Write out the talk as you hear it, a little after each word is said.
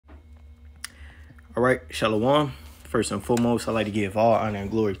All right, Shalom. First and foremost, I'd like to give all honor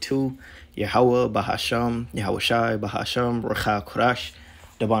and glory to Yahweh, Bahasham, Yahweh Shai, Bahasham, Racha Korash,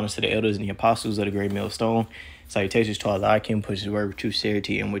 the honors to the elders and the apostles of the great millstone. Salutations to Allah, King, puts his word with true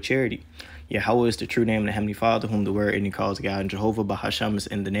sincerity and with charity. Yahweh is the true name of the Heavenly Father, whom the word and he calls God, and Jehovah Bahasham is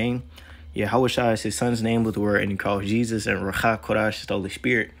in the name. Yahweh Shai is his son's name with the word and he calls Jesus, and Racha Korash is the Holy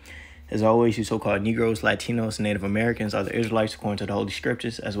Spirit. As always, you so-called Negroes, Latinos, and Native Americans are the Israelites according to the Holy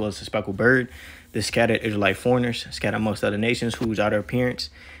Scriptures, as well as the speckled bird, the scattered Israelite foreigners, scattered amongst other nations, whose outer appearance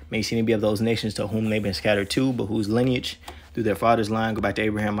may seem to be of those nations to whom they've been scattered to, but whose lineage, through their father's line, go back to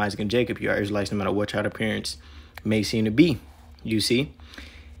Abraham, Isaac, and Jacob. You are Israelites no matter what your outer appearance may seem to be, you see.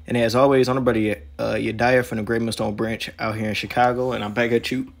 And as always, on the brother Yediah from the Great Millstone Branch out here in Chicago, and I'm back at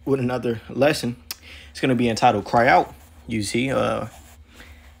you with another lesson. It's going to be entitled Cry Out, you see.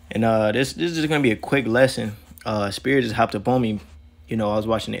 This is just going to be a quick lesson. Spirit just hopped up on me. You know, I was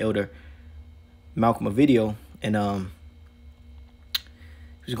watching the Elder Malcolm a video, and he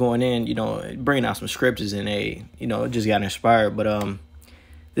was going in, you know, bringing out some scriptures, and it just got inspired. But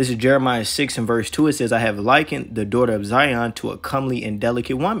this is Jeremiah 6 and verse 2. It says, I have likened the daughter of Zion to a comely and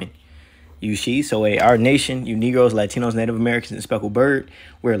delicate woman. You see, so our nation, you Negroes, Latinos, Native Americans, and speckled bird,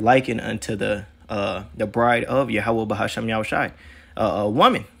 we're likened unto the bride of Yahweh Bahasham Yahushai, a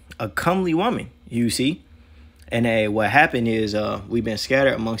woman. A comely woman, you see. And what happened is we've been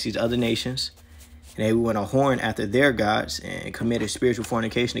scattered amongst these other nations, and we went a horn after their gods and committed spiritual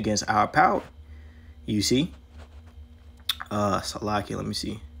fornication against our power, you see. Salaki, let me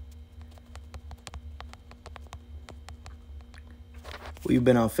see. We've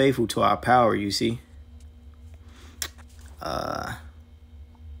been unfaithful to our power, you see.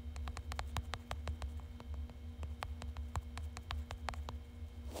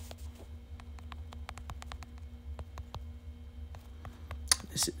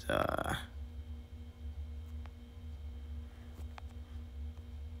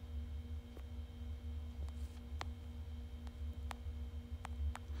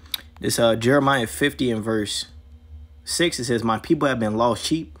 This is Jeremiah 50 and verse 6. It says, my people have been lost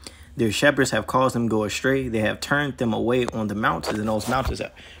sheep. Their shepherds have caused them to go astray. They have turned them away on the mountains, and those mountains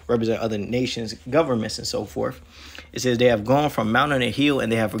that represent other nations, governments, and so forth. It says they have gone from mountain to hill,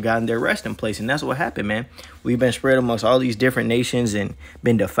 and they have forgotten their resting place. And that's what happened, man. We've been spread amongst all these different nations and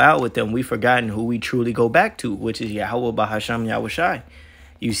been defiled with them. We've forgotten who we truly go back to, which is Yahweh Bahasham Yahushai.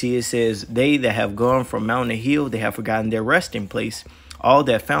 You see, it says, they that have gone from mountain to hill, they have forgotten their resting place. All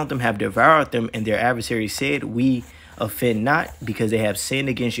that found them have devoured them, and their adversaries said, we offend not, because they have sinned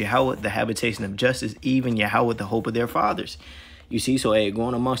against Yahweh, the habitation of justice, even Yahweh, the hope of their fathers. You see, so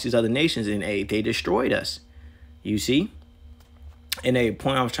going amongst these other nations, and they destroyed us. You see, and a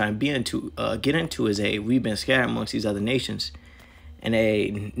point I was trying to get into is we've been scattered amongst these other nations,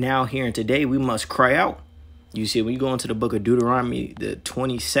 and now here and today we must cry out. You see, when you go into the book of Deuteronomy, the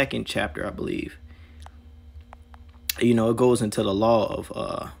 22nd chapter, I believe, you know, it goes into the law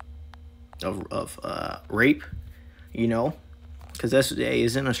of rape. You know, because that's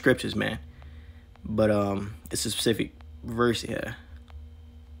it's in the scriptures, man. But it's a specific verse here.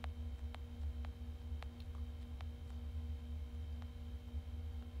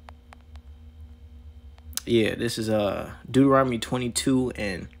 Yeah, this is Deuteronomy 22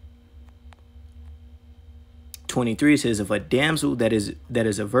 and 23. It says, if a damsel that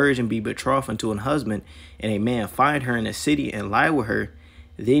is a virgin be betrothed unto an husband, and a man find her in a city and lie with her,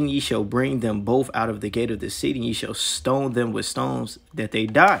 then ye shall bring them both out of the gate of the city, and ye shall stone them with stones that they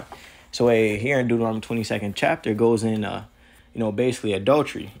die. So here in Deuteronomy 22nd chapter goes in, basically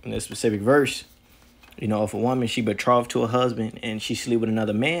adultery in this specific verse. You know, if a woman, she betrothed to a husband and she sleep with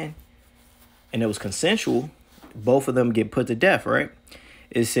another man and it was consensual, both of them get put to death, right?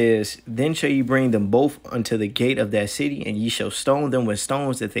 It says, then shall ye bring them both unto the gate of that city, and ye shall stone them with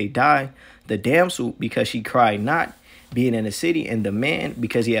stones that they die. The damsel, because she cried not, being in the city, and the man,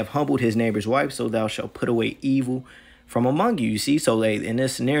 because he have humbled his neighbor's wife, so thou shalt put away evil from among you. You see, so in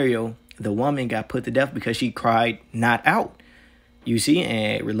this scenario, the woman got put to death because she cried not out. You see,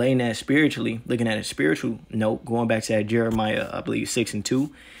 and relating that spiritually, looking at a spiritual note, going back to that Jeremiah, I believe 6 and 2,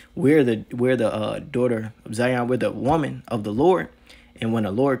 we're the daughter of Zion, we're the woman of the Lord, and when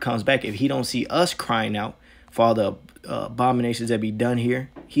the Lord comes back, if he don't see us crying out for all the abominations that be done here,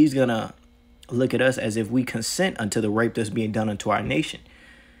 he's gonna look at us as if we consent unto the rape that's being done unto our nation.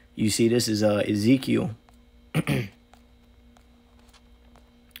 You see, this is Ezekiel.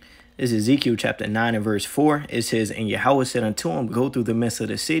 This is Ezekiel chapter 9 and verse 4. It says, and Yahweh said unto him, go through the midst of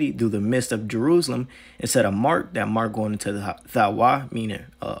the city, through the midst of Jerusalem, and set a mark, that mark going into the Thawah, meaning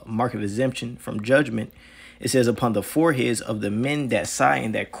a mark of exemption from judgment, It says, upon the foreheads of the men that sigh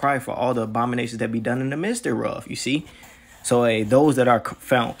and that cry for all the abominations that be done in the midst thereof. You see? So those that are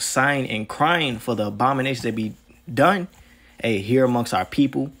found sighing and crying for the abominations that be done, here amongst our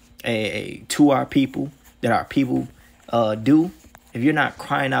people, to our people, that our people do. If you're not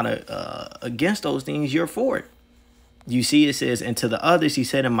crying out against those things, you're for it. You see, it says, and to the others he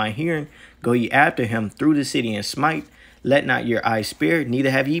said in my hearing, go ye after him through the city and smite. Let not your eyes spare,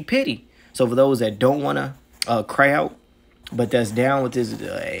 neither have ye pity. So for those that don't want to cry out, but that's down with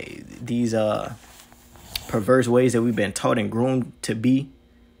these perverse ways that we've been taught and groomed to be,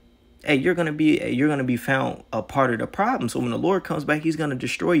 you're gonna be found a part of the problem. So when the Lord comes back, he's gonna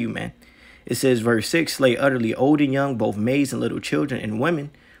destroy you, man. It says, verse 6, slay utterly old and young, both maids and little children and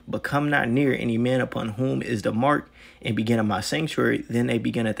women, but come not near any man upon whom is the mark, and begin at my sanctuary. Then they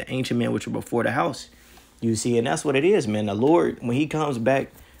begin at the ancient men which are before the house. You see, and that's what it is, man. The Lord, when he comes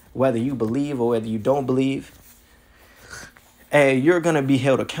back, whether you believe or whether you don't believe, you're going to be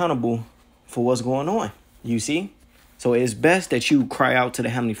held accountable for what's going on. You see? So it's best that you cry out to the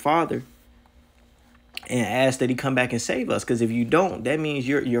Heavenly Father and ask that he come back and save us. Because if you don't, that means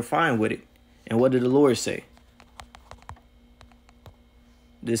you're fine with it. And what did the Lord say?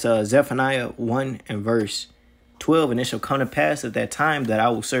 This Zephaniah 1 and verse 12, and it shall come to pass at that time that I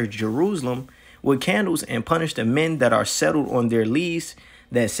will search Jerusalem with candles and punish the men that are settled on their lees,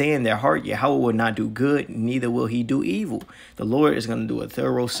 that say in their heart, Yahweh will not do good, neither will he do evil. The Lord is going to do a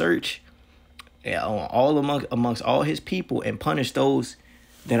thorough search amongst all his people and punish those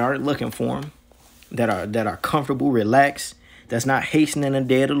that aren't looking for him, that are comfortable, relaxed, that's not hastening the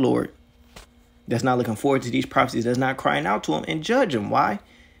day of the Lord, that's not looking forward to these prophecies, that's not crying out to him, and judge him. Why?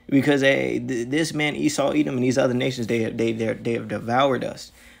 Because this man Esau, Edom, and these other nations, they have devoured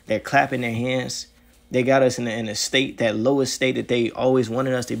us. They're clapping their hands. They got us in a state, that lowest state that they always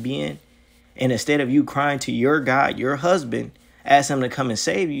wanted us to be in. And instead of you crying to your God, your husband, ask him to come and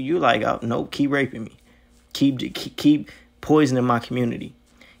save you, you're like, oh, no, keep raping me. Keep poisoning my community.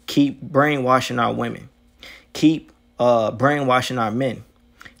 Keep brainwashing our women. Keep brainwashing our men.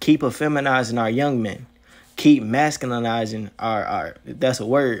 Keep effeminizing our young men. Keep masculinizing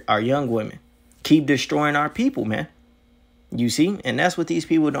our young women. Keep destroying our people, man. You see? And that's what these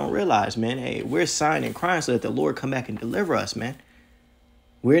people don't realize, man. Hey, we're sighing and crying so that the Lord come back and deliver us, man.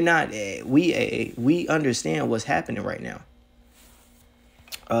 We're not, we understand what's happening right now.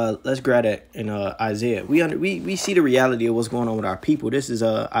 Let's grab that in Isaiah. We see the reality of what's going on with our people. This is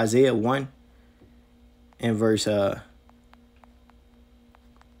Isaiah 1 and verse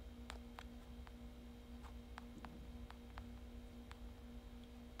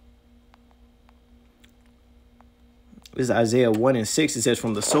This is Isaiah 1 and 6. It says,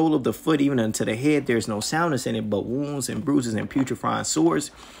 from the sole of the foot even unto the head, there is no soundness in it, but wounds and bruises and putrefying sores.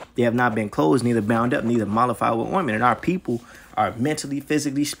 They have not been closed, neither bound up, neither mollified with ointment. And our people are mentally,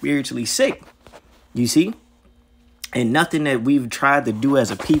 physically, spiritually sick. You see? And nothing that we've tried to do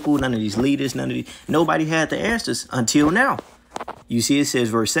as a people, none of these leaders, nobody had the answers until now. You see, it says,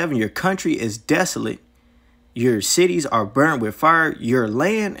 verse 7, your country is desolate. Your cities are burned with fire. Your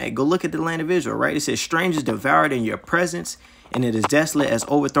land, go look at the land of Israel, right? It says strangers devoured in your presence, and it is desolate as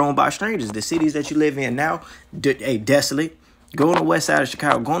overthrown by strangers. The cities that you live in now, desolate. Go on the west side of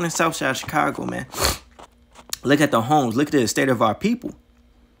Chicago. Go on the south side of Chicago, man. Look at the homes. Look at the state of our people.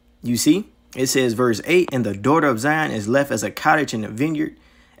 You see? It says, verse 8, and the daughter of Zion is left as a cottage in a vineyard,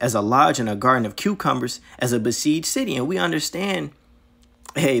 as a lodge in a garden of cucumbers, as a besieged city. And we understand,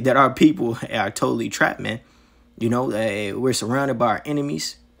 that our people are totally trapped, man. You know, we're surrounded by our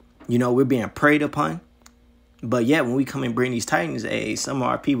enemies. You know, we're being preyed upon. But yet, when we come and bring these tidings, some of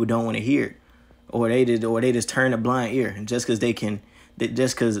our people don't want to hear it, or they just turn a blind ear. And just because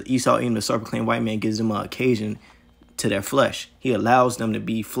Esau, Edom, the self-proclaimed white man, gives them an occasion to their flesh, he allows them to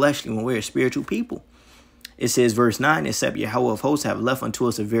be fleshly when we're a spiritual people. It says, verse 9, except Yahweh of hosts have left unto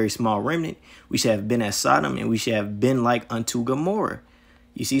us a very small remnant. We shall have been as Sodom, and we shall have been like unto Gomorrah.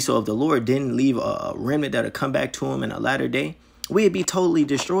 You see, so if the Lord didn't leave a remnant that would come back to him in a latter day, we'd be totally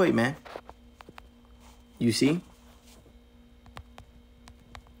destroyed, man. You see?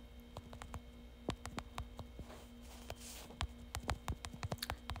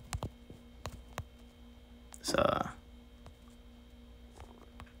 So,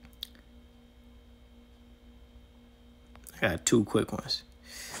 I got two quick ones.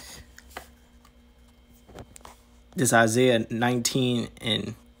 This Isaiah 19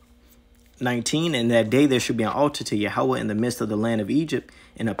 and 19, and that day there should be an altar to Yahweh in the midst of the land of Egypt,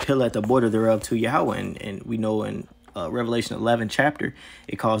 and a pillar at the border thereof to Yahweh. And we know in Revelation 11 chapter,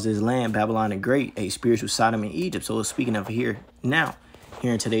 it calls this land Babylon the Great, a spiritual Sodom in Egypt. So it's speaking of here now,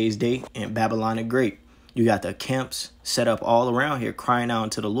 here in today's day, in Babylon the Great. You got the camps set up all around here, crying out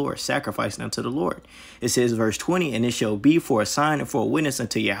unto the Lord, sacrificing unto the Lord. It says, verse 20, and it shall be for a sign and for a witness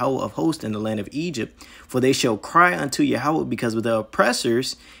unto Yahweh of hosts in the land of Egypt. For they shall cry unto Yahweh because of the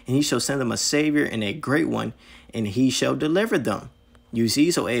oppressors, and he shall send them a savior and a great one, and he shall deliver them. You see,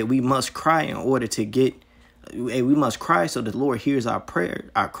 so hey, we must cry in order to get, hey, we must cry so that the Lord hears our prayer,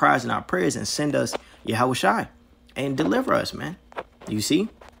 our cries and our prayers, and send us Yahweh Shai and deliver us, man. You see?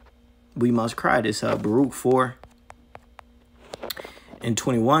 We must cry. This Baruch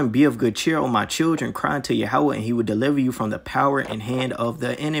 4:21. Be of good cheer, O my children, cry unto Yahweh, and he will deliver you from the power and hand of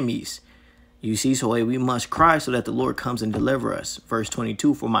the enemies. You see, so we must cry so that the Lord comes and deliver us. Verse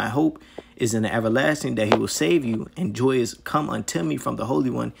 22, for my hope is in the everlasting, that he will save you, and joy is come unto me from the Holy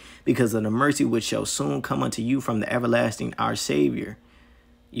One, because of the mercy which shall soon come unto you from the everlasting, our Savior.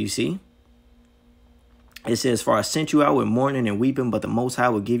 You see? It says, for I sent you out with mourning and weeping, but the Most High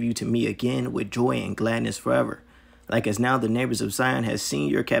will give you to me again with joy and gladness forever. Like as now the neighbors of Zion has seen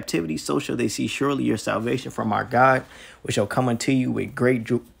your captivity, so shall they see surely your salvation from our God, which shall come unto you with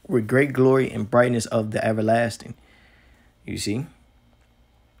great glory and brightness of the everlasting. You see?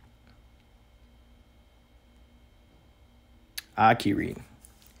 I keep reading.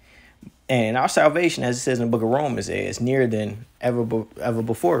 And our salvation, as it says in the book of Romans, is nearer than ever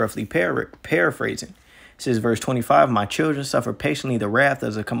before, roughly paraphrasing. It says, verse 25, my children, suffer patiently the wrath that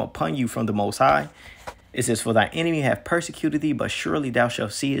is to come upon you from the Most High. It says, for thy enemy hath persecuted thee, but surely thou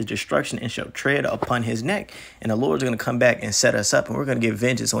shalt see his destruction and shalt tread upon his neck. And the Lord's going to come back and set us up, and we're going to get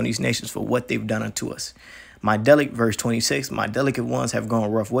vengeance on these nations for what they've done unto us. Verse 26, my delicate ones have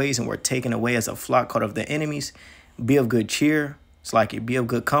gone rough ways and were taken away as a flock caught of the enemies. Be of good cheer. It's like it. Be of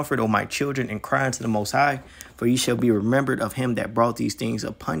good comfort, O my children, and cry unto the Most High, for ye shall be remembered of him that brought these things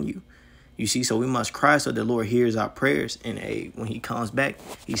upon you. You see, so we must cry so the Lord hears our prayers. And when he comes back,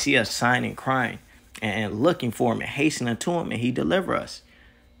 he see us sighing and crying and looking for him and hastening to him, and he deliver us.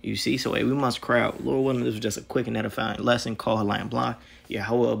 You see, so we must cry out. Lord willing, this was just a quick and edifying lesson called Lion Block.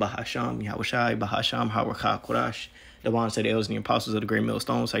 Yahweh Bahasham, Yahweh Shai, Bahasham, Hawakah Kodash. The bond said the elders and the apostles of the great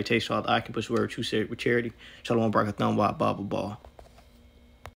millstone. Citation, all the I can push word, true with charity. Shalom, Barakatham, Baba Ball.